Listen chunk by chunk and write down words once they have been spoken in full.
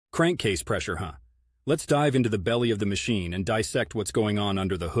Crankcase pressure, huh? Let's dive into the belly of the machine and dissect what's going on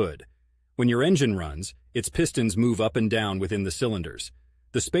under the hood. When your engine runs, its pistons move up and down within the cylinders.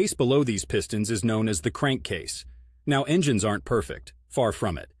 The space below these pistons is known as the crankcase. Now, engines aren't perfect, far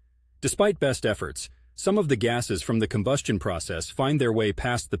from it. Despite best efforts, some of the gases from the combustion process find their way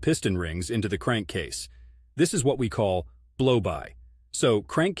past the piston rings into the crankcase. This is what we call blow-by. So,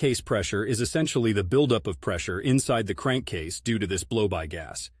 crankcase pressure is essentially the buildup of pressure inside the crankcase due to this blow-by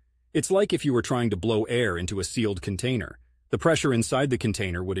gas. It's like if you were trying to blow air into a sealed container. The pressure inside the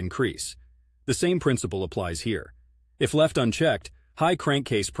container would increase. The same principle applies here. If left unchecked, high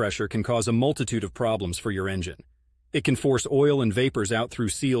crankcase pressure can cause a multitude of problems for your engine. It can force oil and vapors out through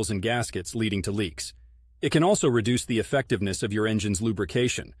seals and gaskets, leading to leaks. It can also reduce the effectiveness of your engine's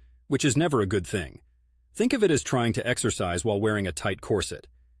lubrication, which is never a good thing. Think of it as trying to exercise while wearing a tight corset.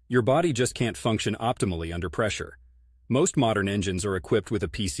 Your body just can't function optimally under pressure. Most modern engines are equipped with a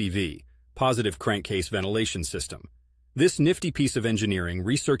PCV, positive crankcase ventilation system. This nifty piece of engineering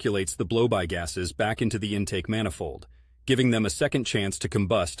recirculates the blow-by gases back into the intake manifold, giving them a second chance to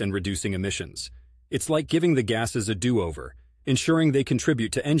combust and reducing emissions. It's like giving the gases a do-over, ensuring they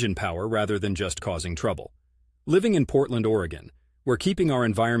contribute to engine power rather than just causing trouble. Living in Portland, Oregon, where keeping our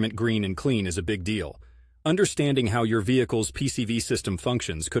environment green and clean is a big deal, understanding how your vehicle's PCV system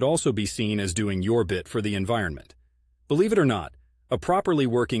functions could also be seen as doing your bit for the environment. Believe it or not, a properly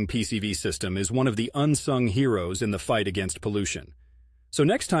working PCV system is one of the unsung heroes in the fight against pollution. So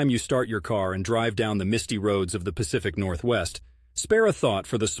next time you start your car and drive down the misty roads of the Pacific Northwest, spare a thought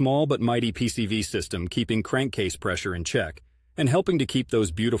for the small but mighty PCV system keeping crankcase pressure in check and helping to keep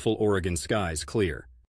those beautiful Oregon skies clear.